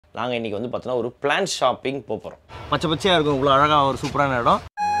நாங்கள் இன்றைக்கி வந்து பார்த்தோன்னா ஒரு பிளான்ட் ஷாப்பிங் போகிறோம். பச்சை பச்சையாக இருக்கும், இவ்வளோ அழகாக ஒரு சூப்பரான இடம்.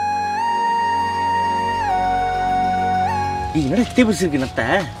 என்னடா இத்தனை பெருசு இருக்கு நத்தை?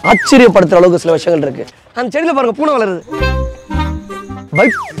 ஆச்சரியப்படுத்துற அளவுக்கு சில விஷயங்கள் இருக்கு. அந்த செடியில பாருங்க பூனை வளருது.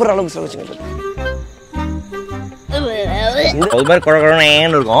 பயப்படுற அளவுக்கு சில விஷயங்கள் இருக்கு. ஒரு மாதிரி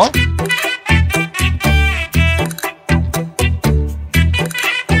குழகுழன்னு இருக்கும்.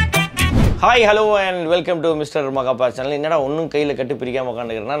 Hi hello and welcome to mister மகாப்பா channel. என்னடா ஒன்றும் கையில் கட்டு பிரிக்காமல்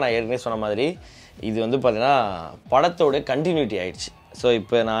உட்காந்துக்கிறேன்னா, நான் ஏற்கனவே சொன்ன மாதிரி இது வந்து பார்த்தீங்கன்னா படத்தோட கண்டினியூட்டி ஆகிடுச்சு. ஸோ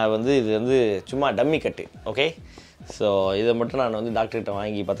இப்போ நான் வந்து இது வந்து சும்மா டம்மி கட்டு, ஓகே. ஸோ இதை மட்டும் நான் வந்து டாக்டர்கிட்ட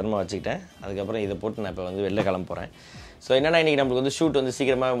வாங்கி பத்திரமா வச்சுக்கிட்டேன். அதுக்கப்புறம் இதை போட்டு நான் இப்போ வந்து வெளில கிளம்ப போகிறேன். ஸோ என்னென்னா இன்றைக்கி நம்மளுக்கு வந்து ஷூட் வந்து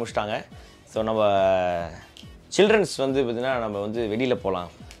சீக்கிரமாக முடிச்சிட்டாங்க. ஸோ நம்ம சில்ட்ரன்ஸ் வந்து பார்த்திங்கன்னா நம்ம வந்து வெளியில்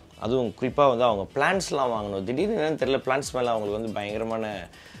போகலாம். அதுவும் குறிப்பாக வந்து அவங்க பிளான்ஸ்லாம் வாங்கணும். திடீர்னு என்னென்னு தெரியல, பிளான்ஸ் மேலே அவங்களுக்கு வந்து பயங்கரமான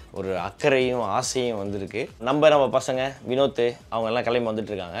ஒரு அக்கறையும் ஆசையும் வந்திருக்கு. நம்ம பசங்க வினோத் அவங்கெல்லாம் கிளம்பி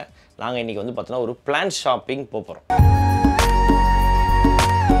வந்துட்டுருக்காங்க. நாங்கள் இன்றைக்கி வந்து பார்த்தோன்னா ஒரு பிளான்ட் ஷாப்பிங் போகிறோம்.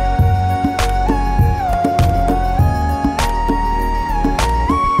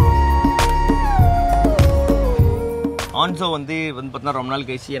 ஆன்சோ வந்து பார்த்தீங்கன்னா ரொம்ப நாள்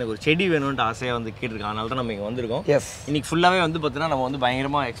கழிச்சு எனக்கு ஒரு செடி வேணும்னு ஆசையாக வந்து கேட்டிருக்காங்க. அதனால தான் நம்ம இங்கே வந்திருக்கோம். இன்னைக்கு ஃபுல்லாகவே வந்து பார்த்தீங்கன்னா நம்ம வந்து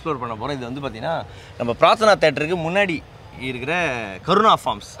பயங்கரமாக எக்ஸ்ப்ளோர் பண்ண போகிறோம். இது வந்து பார்த்தீங்கன்னா நம்ம பிரார்த்தனா தேட்டருக்கு முன்னாடி இருக்கிற கருணா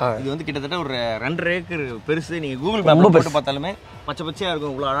ஃபார்ம்ஸ். இது வந்து கிட்டத்தட்ட ஒரு 2.5 ஏக்கர் பெருசு. நீங்கள் கூகுள் மேப் போட்டு பார்த்தாலுமே பச்சை பச்சையாக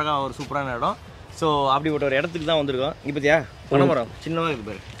இருக்கும், இவ்வளோ அழகாக ஒரு சூப்பரான இடம். ஸோ அப்படிப்பட்ட ஒரு இடத்துக்கு தான் வந்திருக்கோம். இங்கே பார்த்தியா பனைமரம் சின்னதாக இருக்குது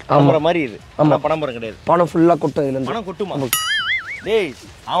பாரு, பனைமரம் மாதிரி இது. ஆமாம், பனைமரம் கிடையாது, பணம் ஃபுல்லாக கொட்டும். இதில் பணம் கொட்டுமா? டேய்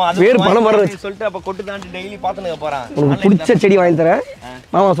அவன் அது வேறு பணம் வர்றது சொல்லிட்டு அப்போ கொட்டு தாண்டி டெய்லி பார்த்துன்னு போகிறான். உங்களுக்கு பிடிச்ச செடி வாங்கி தரேன்,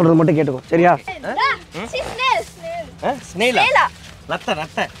 மாமா சொல்கிறது மட்டும் கேட்டுக்கோ, சரியா? ஸ்னேலா நத்தை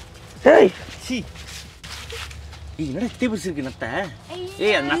நத்தை. ஏய் சி என்னடா இத்தனை பெருசு இருக்கு நத்தை?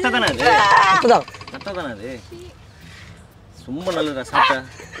 ஏய் அது நத்தை தானே? அது அப்பதான் நத்தை தானே? அது ரொம்ப நல்லதா சாப்பிட்டா?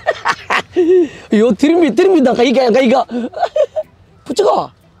 ஐயோ திரும்பி திரும்பி தான் கைக்கா புச்சுக்கோ.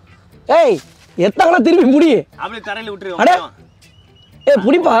 ஏய் எத்தாங்களா திரும்பி முடி அப்படியே தரையில் விட்டுருவோம். ஏய்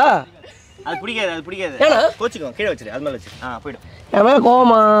புடிப்பா. அது பிடிக்காது, அது பிடிக்காது. கோச்சிக்கோ, கீழே வச்சிரு, அது மேலே வச்சிரு. போயிடும். என்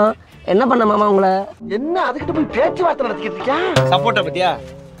கோவமா என்ன பண்ண மாமா உங்களை? என்ன அதுக்கிட்ட போய் பேச்சுவார்த்தை நடத்திக்கிட்டு இருக்கியா? சப்போட்டா பத்தியா?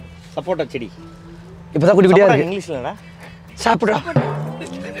 சப்போட்டா செடி இப்பதான் குட்டி குட்டியா இருக்கு. இங்கிலீஷ்லடா சாப்பிட்டா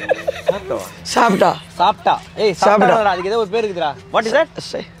சாப்பிட்டா சாப்பிட்டா சாப்பிட்டா. ஏய் சாப்பிட்டா, அதுக்கு ஏதோ ஒரு பேர் இருக்குடா. What is that?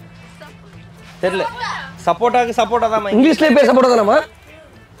 தெரியல. சப்போட்டாக்கு சப்போட்டா தான் இங்கிலீஷ்லயே பேர் சப்போட்டா தானமா?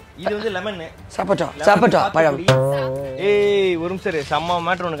 இது வந்து லெமன். சாப்பிட்டா சாப்பிட்டா பழம். ஏய் ஒரு நிமிஷம், செம்ம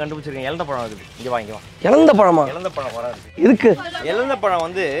மேட்டர் ஒன்று கண்டுபிடிச்சிருக்கேன். இளந்த பழம் இருக்குது. இங்கே வாங்க வா. இளந்த பழமா? இளந்த பழம் வராது. எதுக்கு இளந்த பழம்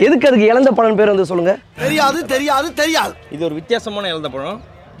வந்து எதுக்கு? அதுக்கு இளந்த பழம் பேர் வந்து சொல்லுங்க. தெரியாது தெரியாது தெரியாது. இது ஒரு வித்தியாசமான இளந்த பழம்,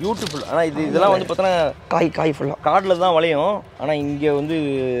 பியூட்டிஃபுல். ஆனால் இதெல்லாம் வந்து பார்த்தோன்னா காய் ஃபுல்லாக காட்டில் தான் விளையும். ஆனால் இங்கே வந்து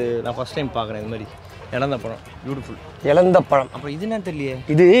நான் ஃபர்ஸ்ட் டைம் பார்க்குறேன் இது மாதிரி இளந்த பழம். பியூட்டிஃபுல் இளந்த பழம். அப்புறம் இது என்ன தெரியலையே?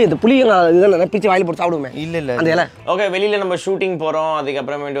 இது இந்த புளியை இதுதான் பிச்சு வாயில் போட்டு சாப்பிடுவோமே. இல்லை அந்த இலை. ஓகே, வெளியில் நம்ம ஷூட்டிங் போகிறோம்.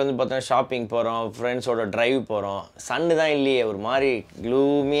 அதுக்கப்புறமேட்டு வந்து பார்த்தோன்னா ஷாப்பிங் போகிறோம், ஃப்ரெண்ட்ஸோட ட்ரைவ் போகிறோம். சன்னு தான் இல்லையே, ஒரு மாதிரி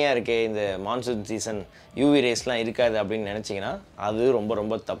க்ளூமியாக இருக்கே. இந்த மான்சூன் சீசன் யூவி ரேஸ்லாம் இருக்காது அப்படின்னு நினச்சிங்கன்னா அது ரொம்ப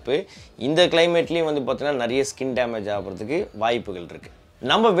ரொம்ப தப்பு. இந்த கிளைமேட்லேயும் வந்து பார்த்தீங்கன்னா நிறைய ஸ்கின் டேமேஜ் ஆகிறதுக்கு வாய்ப்புகள் இருக்குது.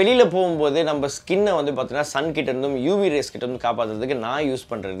 நம்ம வெளியில் போகும்போது நம்ம ஸ்கின்னை வந்து பார்த்தீங்கன்னா சன் கிட்ட இருந்தும் யூவி ரேஸ் கிட்ட இருந்தும் காப்பாற்றுறதுக்கு நான் யூஸ்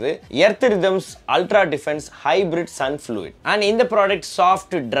பண்ணுறது earth rhythms ultra defence hybrid Sun fluid. And இந்த product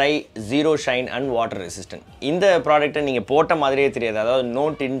soft, try, zero shine and water resistant. இந்த ப்ராடக்ட்டை நீங்கள் போட்ட மாதிரியே தெரியாது, அதாவது நோ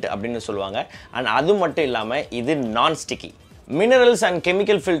டிண்ட் அப்படின்னு சொல்லுவாங்க. அண்ட் அது மட்டும் இல்லாமல் இது நான் sticky. Minerals and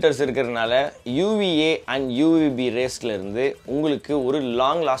chemical filters இருக்கிறதுனால யூவிஏ அண்ட் யூவிபி ரேஸ்லேருந்து உங்களுக்கு ஒரு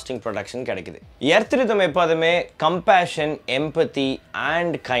லாங் லாஸ்டிங் ப்ரொடக்ஷன் கிடைக்குது. எர்த் ரிதம் எப்போதுமே கம்பேஷன், எம்பத்தி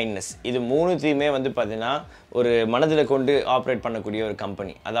அண்ட் கைண்ட்னஸ் இது மூணுத்தையுமே வந்து பார்த்தீங்கன்னா ஒரு மனதில் கொண்டு ஆப்ரேட் பண்ணக்கூடிய ஒரு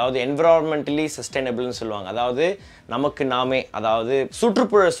கம்பெனி. அதாவது என்விரான்மெண்டலி சஸ்டைனபிள்னு சொல்லுவாங்க. அதாவது நமக்கு நாமே, அதாவது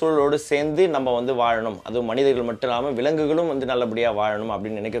சுற்றுப்புற சூழலோடு சேர்ந்து நம்ம வந்து வாழணும், அதுவும் மனிதர்கள் மட்டும் இல்லாமல் விலங்குகளும் வந்து நல்லபடியாக வாழணும்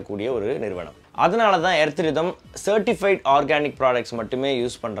அப்படின்னு நினைக்கக்கூடிய ஒரு நிறுவனம். அதனால தான் earth rhythm certified organic products மட்டுமே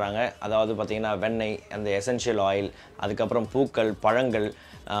யூஸ் பண்ணுறாங்க. அதாவது பார்த்திங்கன்னா வெண்ணெய், அந்த எசென்ஷியல் ஆயில், அதுக்கப்புறம் பூக்கள், பழங்கள்,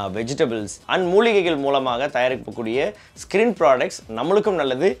 வெஜிடபிள்ஸ் அண்ட் மூலிகைகள் மூலமாக தயாரிக்கக்கூடிய ஸ்கின் ப்ராடக்ட்ஸ் நம்மளுக்கும்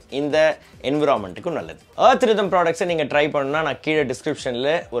நல்லது, இந்த என்விரான்மெண்ட்டுக்கும் நல்லது. எர்த் ரிதம் ப்ராடக்ட்ஸை நீங்கள் ட்ரை பண்ணணும்னா நான் கீழே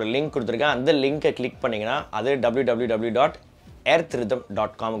டிஸ்கிரிப்ஷனில் ஒரு லிங்க் கொடுத்துருக்கேன். அந்த லிங்கை கிளிக் பண்ணிங்கன்னா அது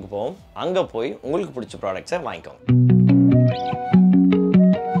www.earthrhythm.com போகும். அங்கே போய் உங்களுக்கு பிடிச்ச ப்ராடக்ட்ஸை வாங்கிக்கோங்க.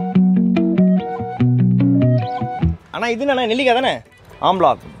 ஆனால் இது என்ன நெல்லிக்காய் தானே? ஆம்லா,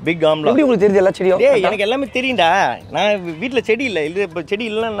 பிக் ஆம்லா. எப்படி உங்களுக்கு தெரியுது எல்லா செடியும்? டேய் எனக்கு எல்லாமே தெரியும்டா. நான் வீட்டில் செடி இல்லை, இது இப்போ செடி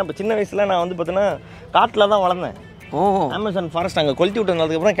இல்லைன்னா நம்ம சின்ன வயசில் நான் வந்து பார்த்தீங்கன்னா காட்டில் தான் வளர்ந்தேன். அமேசான் ஃபாரஸ்ட் அங்கே கொளுத்தி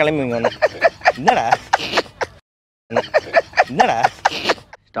விட்டதுக்கப்புறம் கிளம்புவீங்க வந்து. என்னடா என்னடா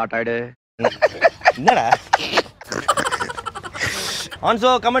ஸ்டார்ட் ஆகிடு. என்னடா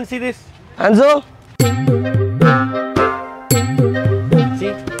Anso, come and see this. Anso?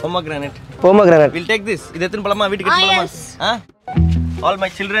 See, pomegranate. Pomegranate. We'll take this. This is palama. Veetukku palama. Huh? All my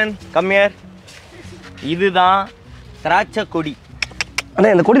children, come here. இதுதான் திராட்சை கொடி.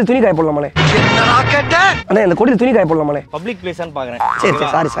 அண்ணா இந்த கொடியில துணி காய போடலாமானே? அண்ணா இந்த கொடியில துணி காய போடலாமானே? பப்ளிக் பிளேஸ்னு பாக்குறேன்.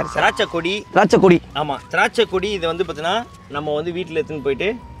 சரி சாரி. திராட்சை கொடி. திராட்சை கொடி. ஆமா, திராட்சை கொடி இது வந்து பார்த்தீனா நம்ம வந்து வீட்ல எடுத்துன்னு போயிட்டு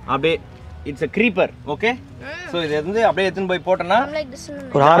அப்படியே it's a creeper, okay? So இது வந்து அப்படியே எடுத்துன்னு போய் போட்டனா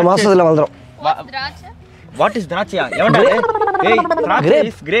ஒரு 6 மாசத்துல வளரும். திராட்சை. What is திராட்சையா? எவன்டா? ஏய், திராட்சை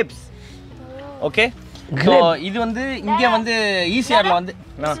is grapes. Okay? So இது வந்து இங்க வந்து ஈசிஆர்ல வந்து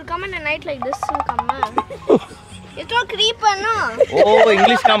Come in a night like this will come. It's not creeper, no? O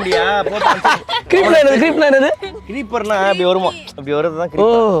English காமெடியா? கிரீப்ல என்னது? creeperனா அப்படி வருமா? அப்படி வரது தான்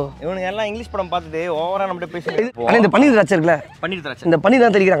creeper. இவனுங்க எல்லாம் இங்கிலீஷ் படம் பார்த்துட்டு ஓவரா நம்மட்ட பேசிட்டு அண்ணா இந்த பன்னீர் திராட்சை இருக்குல? பன்னீர் திராட்சை. இந்த பன்னீர்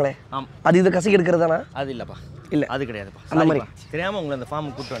தான் தெரிக்கறாங்களே. ஆமா. அது இது கசக்கி எடுக்கிறதானா? அது இல்லப்பா. இல்ல. அது கிடையாதுப்பா. அந்த மாதிரி. தெரியாம உங்களை அந்த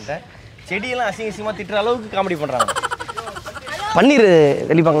ஃபார்முக்கு கூட்டி வந்துட்டேன். செடியெல்லாம் அசிங்கமா திட்டுற அளவுக்கு காமெடி பண்றாங்க. பன்னீர்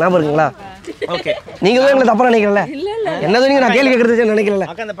தெளிப்பாங்க ஞாபகம் இருக்குங்களா? ஓகே. நீங்க தான் எங்களை தப்பா நினைக்கல. என்னது நீங்க நான் கேள்வி கேக்குறது நினைக்கல.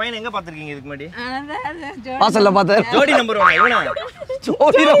 அக்கா அந்த பையனை எங்க பாத்துர்க்கீங்க இதுக்கு முன்னாடி? வாசல்ல பார்த்தேன். ஜோடி நம்பர் 1 இவனா?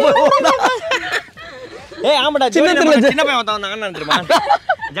 ஜோடி நம்பர் 1. ஏய் ஆமாடா, சின்ன பையன் வந்தாங்க தெரியுமா?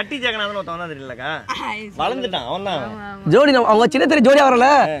 ஜட்டி ஜெகநாதன் வந்தாங்க தெரியலக்கா. வளர்ந்துட்டான் அவன்தான். ஜோடி அவங்க சின்ன திரை ஜோடியா வரல.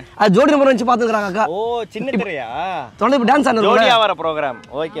 அது ஜோடி நம்பர் வச்சு பாத்துக்கறாங்க அக்கா. ஓ சின்ன திரையா? தொடர்ந்து இப்ப டான்ஸ் ஆடுறது. ஜோடியா வர ப்ரோகிராம்.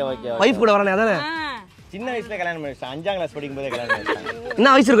 ஓகே. வைஃப் கூட வரனே அதானே? சின்ன வயசுல கல்யாணம் பண்ணிட்டான். 5ஆம் கிளாஸ் படிக்கும் போதே கல்யாணம் பண்ணிட்டான்.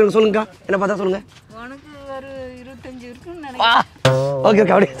 என்ன வயசு இருக்கு சொல்லுங்கக்கா? என்ன பார்த்தா சொல்லுங்க. உனக்கு ஒரு 25 இருக்குன்னு நினைக்கிறேன். ஓகே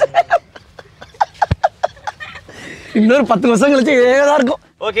அப்படி. இன்னொரு 10 வருஷம் கழிச்சு ஏதா இருக்கும்.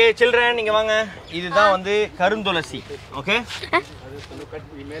 ஓகே சில்ட்ரன் நீங்க வாங்க. இதுதான் வந்து கருந்துளசி. ஓகே?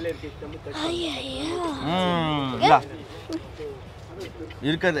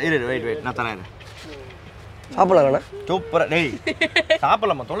 இருக்குது. வெயிட் நான் தரேன். சாப்பிடலாம்ண்ணா? சூப்பரா. டேய்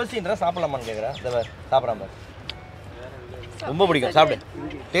சாப்பிடலாமா? துளசின்றா சாப்பிடலாமான்னு கேட்குறேன். இந்த வேறு சாப்பிட்றாம ரொம்ப பிடிக்கும். சாப்பிடு,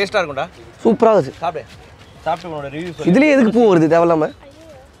 டேஸ்ட்டாக இருக்கும்டா. சூப்பராக இருக்குது. சாப்பிட்டு உன்னோட ரிவ்யூ சொல்லு. இதுலேயே எதுக்கு பூ வருது தேவையில்லாம?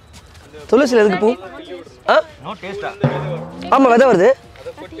 துளசியில் எதுக்கு பூ? நோ டேஸ்டா? ஆமாம் விதை வருது.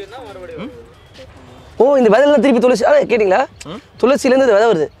 ஓ இந்த விதைலாம் திருப்பி துளசி கேட்டிங்களா? துளசிலேருந்து இந்த விதை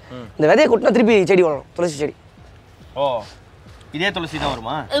வருது. இந்த விதையை கொட்டினா திருப்பி செடி வளரும், துளசி செடி. ஓ இதே துளசி தான்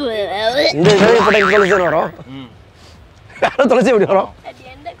வருமா? இந்த விதையை போட்டால் துளசி தான் வரும். துளசி எப்படி வரும்?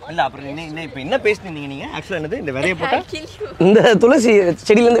 இல்லை அப்புறம் என்ன இப்போ என்ன பேசுனீங்க நீங்கள்? ஆக்சுவலாக என்னது இந்த விதையை போட்டால் இந்த துளசி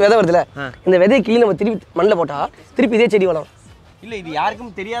செடியிலேருந்து விதை வருதுல்ல, இந்த விதையை கீழே நம்ம திருப்பி மண்ணில் போட்டால் திருப்பி இதே செடி வளரும். இல்லை இது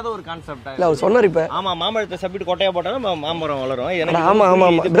யாருக்கும் தெரியாத ஒரு கான்செப்டா? இல்லை அவர் சொன்னார் இப்போ. ஆமாம் மாம்பழத்தை சப்பிட்டு கொட்டையாக போட்டாலும் மாமரம் வளரும்.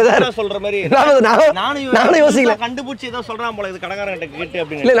 ஆமாம் சொல்கிற மாதிரி நானும் யோசிக்கல. கண்டுபிடிச்சி ஏதோ சொல்கிறான் போல இது கடைக்காரங்கிட்ட கேட்டு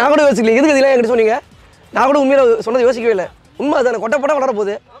அப்படின்னு. இல்லை நான் கூட யோசிக்கல. எதுக்கு இதெல்லாம் என்கிட்ட சொன்னீங்க? நான் கூட உண்மையில சொன்னது யோசிக்கவே இல்லை. உண்மை அதானே, கொட்டை போட்டால் வளர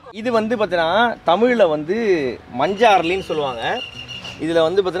போகுது. இது வந்து பார்த்தீங்கன்னா தமிழில் வந்து மஞ்சார்லின்னு சொல்லுவாங்க. இதில்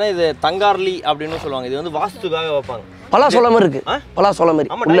வந்து பார்த்தீங்கன்னா இது தங்கார்லி அப்படின்னு சொல்லுவாங்க. இது வந்து வாஸ்துக்காக வைப்பாங்க. பலா சொல்ல மாதிரி இருக்கு. பலா சொல்ல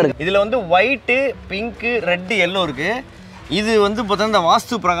மாதிரி உள்ள இருக்கு. இதில் வந்து ஒயிட்டு, பிங்க்கு, ரெட்டு, எல்லோ இருக்கு. இது வந்து பார்த்தீங்கன்னா இந்த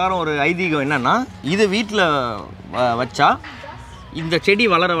வாஸ்து பிரகாரம் ஒரு ஐதீகம் என்னன்னா, இது வீட்டில் வச்சா இந்த செடி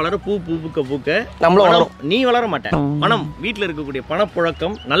வளர வளர பூ பூக்க நம்மளும் வளரும். நீ வளர மாட்டேன். பணம் வீட்டில் இருக்கக்கூடிய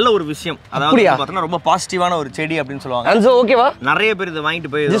பணப்புழக்கம் நல்ல ஒரு விஷயம். அதாவது பார்த்தீங்கன்னா ரொம்ப பாசிட்டிவான ஒரு செடி அப்படின்னு சொல்லுவாங்க. ஓகேவா? நிறைய பேர் இதை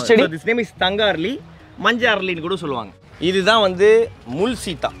வாங்கிட்டு போய் திஸ் நேம் இஸ் தங்கார்லி, மஞ்சார்லின்னு கூட சொல்லுவாங்க. இதுதான் வந்து முள்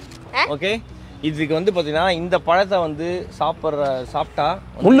சீத்தா. ஓகே, இதுக்கு வந்து பார்த்தீங்கன்னா இந்த பழத்தை வந்து சாப்பிட்டா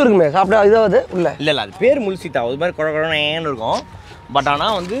முள் இருக்குமே, சாப்பிட்டா இதாவது இல்லை அது பேர் முள் சீத்தா. அது மாதிரி குழகுழன்னு இருக்கும். பட்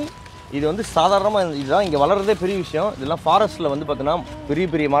ஆனால் வந்து இது வந்து சாதாரணமாக இதுதான் இங்கே வளர்றதே பெரிய விஷயம். இதெல்லாம் ஃபாரஸ்ட்டில் வந்து பார்த்தீங்கன்னா பெரிய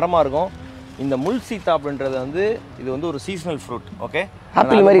பெரிய மரமாக இருக்கும். இந்த முள் சீத்தா அப்படின்றது வந்து இது வந்து ஒரு சீசனல் ஃப்ரூட். ஓகே,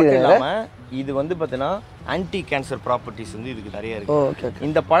 ஆப்பிள் மாதிரி இல்லாமல் இது வந்து பார்த்தீங்கன்னா ஆன்டி கேன்சர் ப்ராப்பர்ட்டிஸ் வந்து இதுக்கு நிறைய இருக்குது.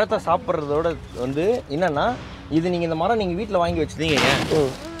 இந்த பழத்தை சாப்பிட்றதோட வந்து என்னென்னா, இது நீங்கள் இந்த மரம் நீங்கள் வீட்டில் வாங்கி வச்சுட்டீங்க.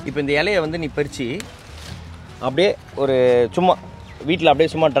 இப்போ இந்த இலையை வந்து நீ பறித்து அப்படியே ஒரு சும்மா வீட்டில்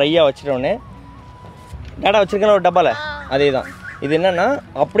அப்படியே சும்மா ட்ரையாக வச்சுட்டோன்னே டேட்டா வச்சுருக்கேன்னு ஒரு டப்பாவில் அதே தான். இது என்னென்னா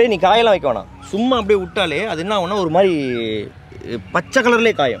அப்படியே நீ காயெல்லாம் வைக்க வேணாம், சும்மா அப்படியே விட்டாலே அது என்ன ஆகும்னா ஒரு மாதிரி பச்சை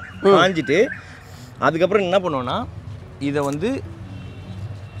கலர்லேயே காயும். காஞ்சிட்டு அதுக்கப்புறம் என்ன பண்ணுவோன்னா இதை வந்து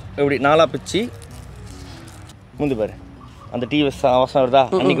எப்படி நாளாக பிச்சு முந்து பாரு. அந்த டீ அவசரம் வருதா?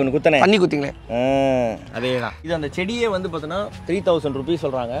 அன்றைக்கி ஒன்று குத்தனே தண்ணி குத்திங்களே, அதே தான். இது அந்த செடியே வந்து பார்த்தோன்னா 3000 rupees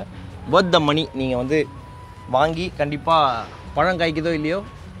சொல்கிறாங்க. ஒர்த் த மணி. நீங்கள் வந்து வாங்கி கண்டிப்பாக பழம் காய்க்குதோ இல்லையோ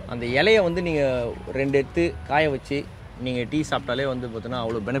அந்த இலையை வந்து நீங்கள் 2 எடுத்து காய வச்சு நீங்கள் டீ சாப்பிட்டாலே வந்து பார்த்தோன்னா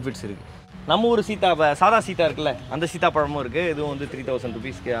அவ்வளோ பெனிஃபிட்ஸ் இருக்குது. நம்ம ஊர் சீத்தா சாதா சீத்தா இருக்குல்ல, அந்த சீத்தா பழமும் இருக்குது. இதுவும் வந்து 3000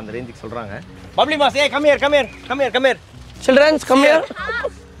 rupeesக்கு அந்த ரேஞ்சுக்கு சொல்கிறாங்க. பப்ளி மாஸ், ஏ கம்மியர் சில்ட்ரன்ஸ் கம்மியர்.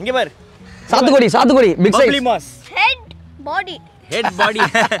 இங்கே பாரு, சாத்துக்குடி big size. Bubbly mass Head body.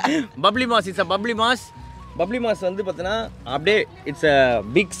 Bubbly mass is a bubbly mass. Bubbly mass வந்து பார்த்தீங்கன்னா அப்படியே it's a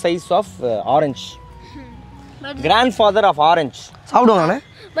big size of orange, grand father of orange. சாப்பிடுவாங்க.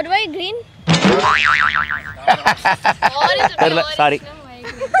 But why green? தெரியல, சாரி.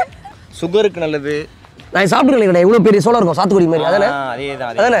 சுகருக்கு நல்லது. நான் சாப்பிட்டுருக்கேன், இவ்வளோ பெரிய சோளம் இருக்கும் சாத்துக்குடி மாதிரி. அதானே?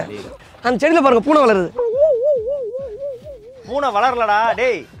 அதானே. அந்த செடியில் பாருங்க பூனை வளருது. பூனை வளரலடா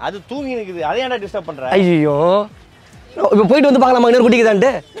டேய், அது தூங்கி நிக்குது. அதை ஏன்டா டிஸ்டர்ப் பண்ற? ஐயோ, இப்போ போயிட்டு வந்து பார்க்கலாமா இன்னொரு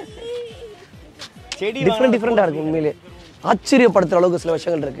குட்டிக்குதான்ட்டு. செடி டிஃப்ரெண்டாக இருக்கு. உண்மையிலே ஆச்சரியப்படுத்துற அளவுக்கு சில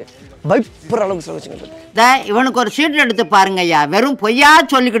விஷயங்கள் இருக்கு, பயப்படுற அளவுக்கு சில விஷயங்கள் இருக்கு. இவனுக்கு ஒரு சீட் எடுத்து பாருங்க ஐயா, வெறும் பொய்யா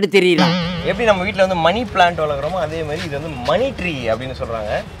சொல்லிக்கிட்டு தெரியலாம். எப்படி நம்ம வீட்டில் வந்து மணி பிளான்ட் வளர்க்குறோமோ அதே மாதிரி இது வந்து மணி ட்ரீ அப்படின்னு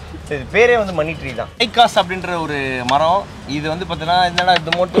சொல்கிறாங்க. இது பேரே வந்து மணி ட்ரீ தான். ஐகாஸ் அப்படின்ற ஒரு மரம். இது வந்து பார்த்தீங்கன்னா என்னடா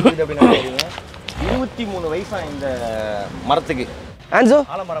இது மோட்டு அப்படின்னு 23 வயசா இந்த மரத்துக்கு. ஆன்சோ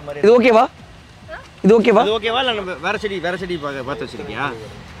ஆலமரம் மாதிரி. இது ஓகேவா? இது ஓகேவா? இது ஓகேவா இல்லை நம்ம வேற செடி பார்த்து வச்சிருக்கியா?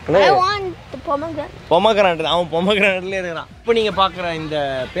 I want the pomegranate. Pomegranate. அவன் பொமக்ரானட்லேயே இருக்கிறான். இப்போ நீங்கள் பார்க்குற இந்த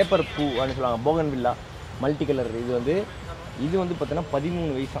பேப்பர் பூ அப்படின்னு சொல்லுவாங்க, போகன் வில்லா மல்டி கலர். இது வந்து பார்த்தீங்கன்னா 13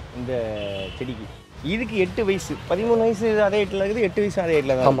 வயசா இந்த செடிக்கு. இதுக்கு 8 வயசு. 13 வயசு அதே 8ல் இருக்குது, 8 வயசு அதே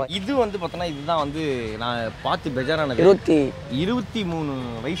 8ல் தான். இது வந்து பார்த்தோன்னா இதுதான் வந்து நான் பார்த்து பெஜாரானது. 23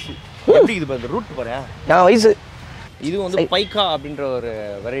 வயசு. எப்படி இது பாரு, ரூட் பாரு என் வயசு. இது வந்து பைக்கா அப்படின்ற ஒரு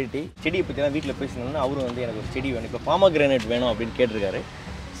வெரைட்டி. செடியை பற்றி தான் வீட்டில் பேசினோன்னா அவரும் வந்து எனக்கு ஒரு செடி வேணும், இப்போ பாமக்ரானேட் வேணும் அப்படின்னு கேட்டிருக்காரு.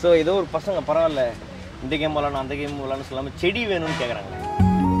 ஸோ ஏதோ ஒரு பசங்க பரவாயில்ல இந்த கேம் விளாடணும் அந்த கேம் விளாடணும் சொல்லாமல் செடி வேணும்னு கேட்குறாங்க.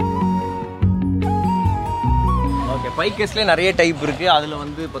 ஓகே, பைக்கஸ்லேயே நிறைய டைப் இருக்குது. அதில்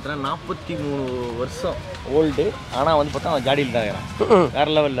வந்து பார்த்தீங்கன்னா 43 வருஷம் ஓல்டு. ஆனால் வந்து பார்த்தா அவன் ஜாடியில் தான் இருக்கிறான்.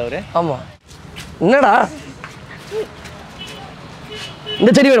 வேறு லெவலில் அவரு. ஆமாம். என்னடா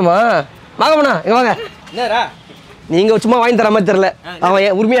இந்த செடி வேணுமா? வாங்கம்ண்ணா, இங்கே வாங்க. என்னடா நீங்கள் சும்மா வாங்கி தர மாதிரி தெரில.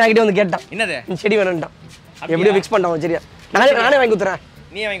 அவன் உரிமையாகிட்டே வந்து கேட்டான், என்னது இந்த செடி வேணும்ட்டான். எப்படியோ ஃபிக்ஸ் பண்ணிட்டான் அவன் சரியா. நானே வாங்கி கொடுத்துறேன்.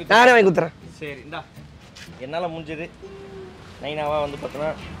 நானே வாங்கி கொடுத்துறேன். சரி, இந்தா என்னால் முடிஞ்சது. நைனாவா வந்து பார்த்தோன்னா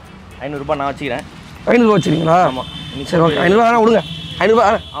 500 ரூபாய் நான் வச்சுக்கிறேன். 500 வச்சுருக்கீங்களா? ஆமாம். சரி, ஓகே. 500 வேணா விடுங்க.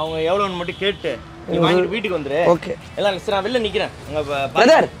 500 அவங்க எவ்வளோன்னு மட்டும் கேட்டு நீ வாங்கிட்டு வீட்டுக்கு வந்துரு. ஓகே. எல்லாம் சரி, நான் வெளில நிற்கிறேன்.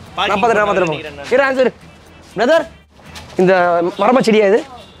 பிரதர், நான் பார்த்துறேன். சரி ஆன்சர் பிரதர். இந்த மரமா செடியா இது?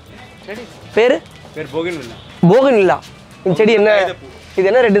 பேர் போகன் வில்லா. போகன் வில்லா. இந்த செடி என்ன, இது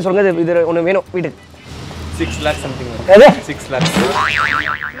என்ன ரேட்டுன்னு சொல்லுங்க. இது ஒன்று வேணும் வீட்டுக்கு. 6 lakhs something. 6 lakhs.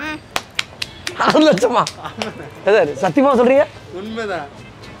 6 லட்சமா? சத்தியமா சொல்றீங்க? உண்மைதான்.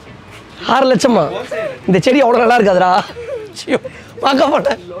 6 லட்சமா? இந்த செடி அவ்வளோ நல்லா இருக்காதுடா. பார்க்க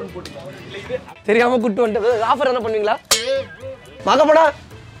மாட்டேன், தெரியாம கூட்டு வந்துட்டு. ஆஃபர் என்ன பண்ணுவீங்களா? பார்க்க போடா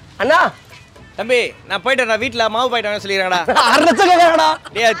அண்ணா. தம்பி நான் போயிட்டேன், நான் வீட்டில் மாவு போயிட்டேன் சொல்லிடுறேன்டா. 6 லட்சம் கேட்கறா.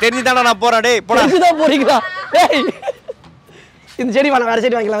 டேய் தெரிஞ்சுதாடா நான் போறேன். டேய் போடா. தெரிஞ்சுதான் போறீங்களா? டேய் இந்த செடி வேணாம், வேற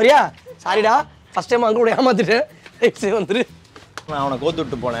செடி வாங்கிக்கலாம் வரியா? சாரிடா, ஃபர்ஸ்ட் டைம் அங்கே கூட ஏமாத்திட்டேன். வந்துரு. நான் அவனை கோத்து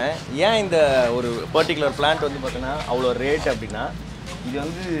விட்டு போனேன். ஏன் இந்த ஒரு பர்டிகுலர் பிளான்ட் வந்து பார்த்தீங்கன்னா அவ்வளோ ரேட் அப்படின்னா, இது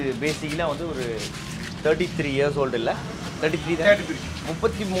வந்து பேசிக்கலாக வந்து ஒரு 33 இயர்ஸ் ஓல்டு இல்லை,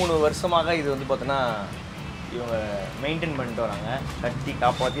 33 வருஷமாக இது வந்து பார்த்தோன்னா இவங்க மெயின்டைன் பண்ணிட்டு வராங்க. கட்டி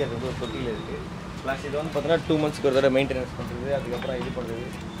காப்பாற்றி அது வந்து ஒரு தொட்டியில் இருக்குது. ப்ளஸ் இது வந்து பார்த்தோன்னா 2 மந்த்ஸ்க்கு ஒரு தடவை மெயின்டெனன்ஸ் பண்ணுறது, அதுக்கப்புறம் இது பண்ணுறது.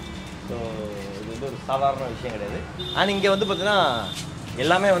 ஸோ இது வந்து ஒரு சாதாரண விஷயம் கிடையாது. ஆனால் இங்கே வந்து பார்த்தீங்கன்னா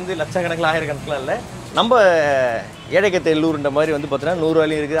எல்லாமே வந்து லட்சக்கணக்கில் ஆயிரக்கணக்கில் இல்லை. நம்ம ஏழைக்கத்தை எல்லூருன்ற மாதிரி வந்து பார்த்தீங்கன்னா 100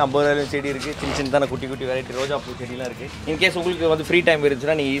 ரூபாயிலும் இருக்குது, 50 ரூபாயிலும் செடி இருக்குது. சின்ன குட்டி குட்டி வெரைட்டி ரோஜா பூ செடிலாம் இருக்குது. இன்கேஸ் உங்களுக்கு வந்து ஃப்ரீ டைம்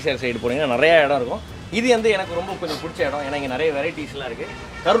இருந்துச்சுன்னா நீங்கள் ஈஸியாக சைடு போனீங்கன்னா நிறையா இடம் இருக்கும். இது வந்து எனக்கு ரொம்ப கொஞ்சம் பிடிச்ச இடம், ஏன்னா இங்கே நிறைய வெரைட்டிஸ்லாம் இருக்குது.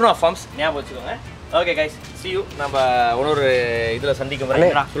 கருணா ஃபார்ம்ஸ் ஞாபகம் வச்சுக்கோங்க. Okay guys, see you. நம்ம இன்னொரு இதில் சந்திக்கும் வரை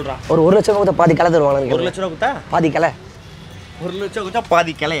சொல்கிறேன். ஒரு 1 லட்சம் கொடுத்தா பாதி கிளை தருவாங்க. 1 லட்சம் ரூபா கொடுத்தா பாதி கிளை? 1 லட்சம் கொடுத்தா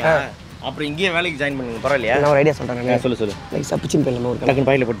பாதி கிளையா? அப்புறம் இங்கேயே வேலைக்கு ஜாயின் பண்ணுங்க, பரவாயில்லையா? நான் ஒரு ஐடியா சொல்கிறேன். சொல்லு. லைக் சப்பிச்சின் போயிடலாமா? ஒரு டக்குன்னு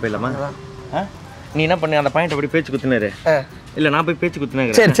பாயில் போட்டு போயிடலாமா? நீ என்ன பண்ணு, அந்த பாயிண்ட் அப்படி பேச்சு குத்துனாரு. இல்லை நான் போய் பேச்சு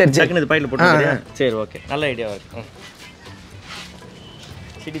குத்துனாங்க. சரி டக்குன்னு இது பாயில் போட்டு. சரி ஓகே, நல்ல ஐடியாவாக இருக்கு.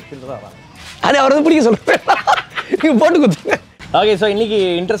 செடி பில்றா அது அவர் வந்து பிடிக்க சொல்லுவேன், நீங்கள் போட்டு கொடுத்துருங்க. ஓகே, ஸோ இன்றைக்கி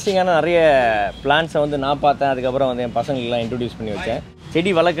இன்ட்ரெஸ்டிங்கான நிறைய பிளான்ஸை வந்து நான் பார்த்தேன். அதுக்கப்புறம் வந்து என் பசங்களுக்குலாம் இன்ட்ரடியூஸ் பண்ணி வச்சேன்.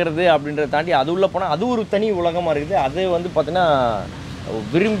 செடி வளர்க்குறது அப்படின்றத தாண்டி அது உள்ளே போனால் அது ஒரு தனி உலகமாக இருக்குது. அது வந்து பார்த்தீங்கன்னா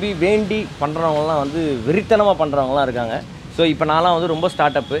விரும்பி வேண்டி பண்ணுறவங்களாம் வந்து வெறித்தனமாக பண்ணுறவங்களாம் இருக்காங்க. ஸோ இப்போ நான்லாம் வந்து ரொம்ப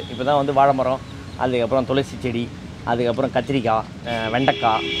ஸ்டார்ட் அப்பு. இப்போ தான் வந்து வாழை மரம், அதுக்கப்புறம் துளசி செடி, அதுக்கப்புறம் கத்திரிக்காய்,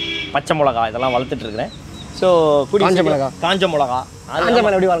 வெண்டைக்காய், பச்சை மிளகா இதெல்லாம் வளர்த்துட்ருக்குறேன். ஸோ காஞ்ச மிளகா காஞ்ச மிளகா காஞ்ச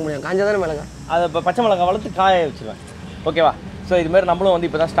மிளகா எப்படி வாங்க முடியும்? காஞ்சதானே மிளகா. அதை இப்போ பச்சை மிளகா வளர்த்து காய வச்சுருவேன். ஓகேவா? ஸோ இதுமாதிரி நம்மளும் வந்து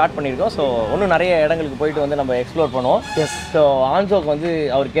இப்போ தான் ஸ்டார்ட் பண்ணியிருக்கோம். ஸோ இன்னும் நிறைய இடங்களுக்கு போயிட்டு வந்து நம்ம எக்ஸ்ப்ளோர் பண்ணுவோம். எஸ். ஸோ ஆன்சோக்கு வந்து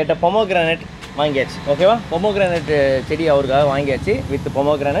அவர் கேட்ட பொமோகிரானேட் வாங்கியாச்சு. ஓகேவா? பொமோகிரானேட் செடி அவருக்காக வாங்கியாச்சு வித்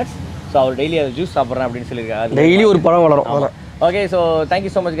பொமோகிரானேட்ஸ். ஸோ அவர் டெய்லி அதை ஜூஸ் சாப்பிட்றேன் அப்படின்னு சொல்லியிருக்காரு. டெய்லி ஒரு பழம் வளரும். Okay, so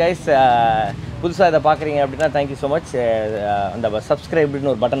thank you so much guys. புதுசாக இதை பார்க்குறீங்க அப்படின்னா தேங்க்யூ ஸோ மச். அந்த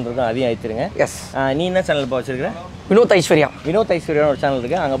சப்ஸ்கிரைப்னு ஒரு பட்டன் இருக்கும், அதையும் அழுத்திருங்க. எஸ். நீ என்ன சேனல் இப்போ வச்சிருக்க? வினோத் ஐஸ்வர்யா. வினோத் ஐஸ்வர்யா ஒரு சேனல்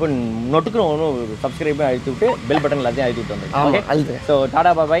இருக்குது, அங்கே போய் நொட்டுக்குன்னு ஒன்று சப்ஸ்கிரைபும் அழுத்தி விட்டு பெல் பட்டன் எல்லாத்தையும் அழுத்தி விட்டு வந்து. ஓகே, அழுத்து. ஸோ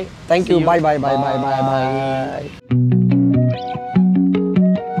டாடா பாய். தேங்க்யூ. பாய் பாய் பாய் பாய் பாய் பாய்.